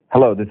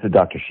Hello, this is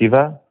Dr.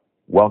 Shiva.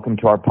 Welcome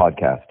to our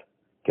podcast,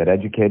 Get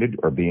Educated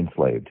or Be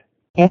Enslaved.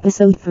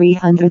 Episode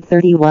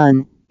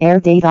 331, air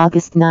date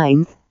August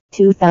 9th,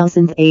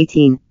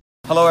 2018.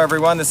 Hello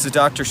everyone, this is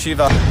Dr.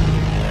 Shiva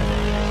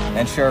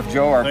and Sheriff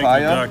Joe Arpaio.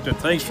 Thank you, Doctor.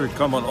 Thanks for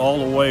coming all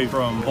the way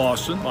from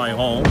Boston, my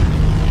home.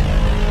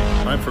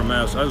 I'm from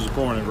I was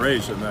born and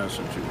raised in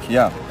Massachusetts.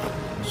 Yeah.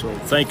 So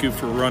thank you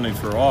for running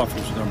for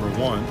office, number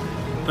one.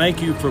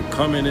 Thank you for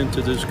coming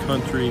into this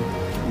country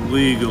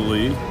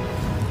legally,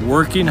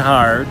 working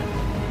hard,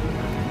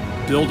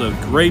 build a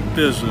great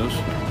business.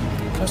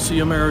 That's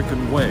the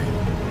American way.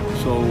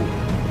 So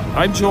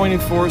I'm joining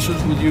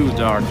forces with you,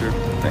 Doctor.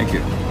 Thank you.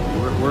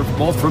 We're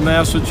both from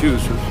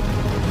Massachusetts,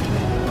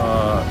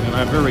 and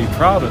I'm very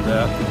proud of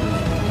that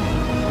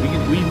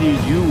because we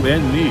need you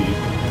and me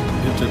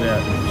into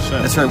that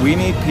sense. That's right. We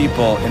need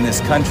people in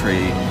this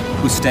country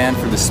who stand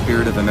for the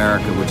spirit of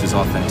America, which is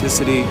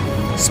authenticity,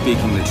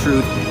 speaking the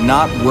truth,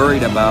 not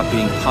worried about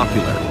being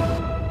popular.